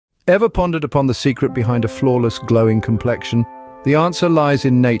Ever pondered upon the secret behind a flawless, glowing complexion? The answer lies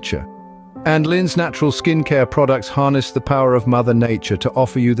in nature. And Lyzny's natural skincare products harness the power of Mother Nature to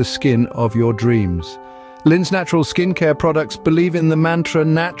offer you the skin of your dreams. Lyzny's natural skincare products believe in the mantra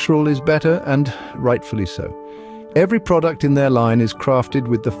 "natural is better," and rightfully so. Every product in their line is crafted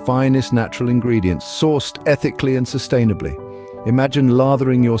with the finest natural ingredients, sourced ethically and sustainably. Imagine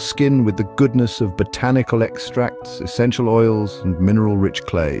lathering your skin with the goodness of botanical extracts, essential oils, and mineral-rich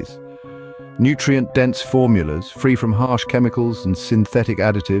clays. Nutrient-dense formulas, free from harsh chemicals and synthetic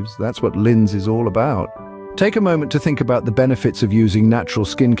additives, that's what Lyzny is all about. Take a moment to think about the benefits of using natural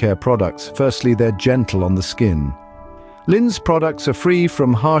skincare products. Firstly, they're gentle on the skin. Lyzny's products are free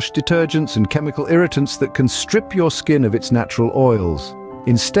from harsh detergents and chemical irritants that can strip your skin of its natural oils.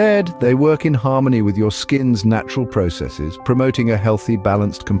 Instead, they work in harmony with your skin's natural processes, promoting a healthy,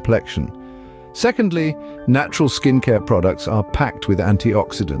 balanced complexion. Secondly, natural skincare products are packed with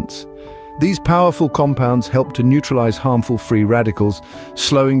antioxidants. These powerful compounds help to neutralize harmful free radicals,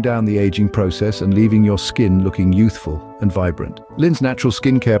 slowing down the aging process and leaving your skin looking youthful and vibrant. Lyzny's natural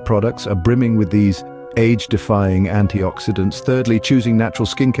skincare products are brimming with these age-defying antioxidants. Thirdly, choosing natural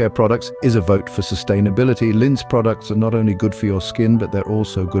skincare products is a vote for sustainability. Lyzny's products are not only good for your skin, but they're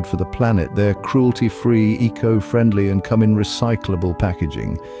also good for the planet. They're cruelty-free, eco-friendly, and come in recyclable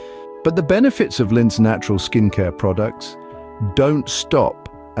packaging. But the benefits of Lyzny's natural skincare products don't stop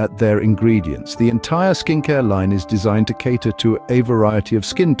at their ingredients. The entire skincare line is designed to cater to a variety of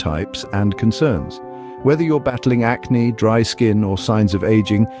skin types and concerns. Whether you're battling acne, dry skin, or signs of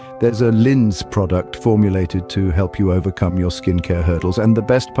aging, there's a Lyzny product formulated to help you overcome your skincare hurdles. And the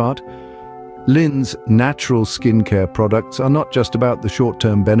best part? Lyzny's natural skincare products are not just about the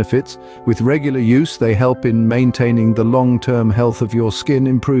short-term benefits. With regular use, they help in maintaining the long-term health of your skin,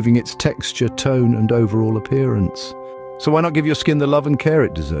 improving its texture, tone, and overall appearance. So why not give your skin the love and care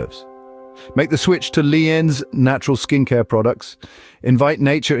it deserves? Make the switch to Lyzny's natural skincare products. Invite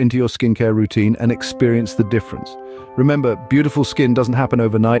nature into your skincare routine and experience the difference. Remember, beautiful skin doesn't happen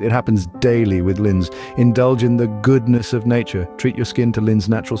overnight, it happens daily with Lyzny. Indulge in the goodness of nature. Treat your skin to Lyzny's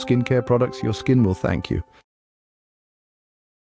natural skincare products. Your skin will thank you.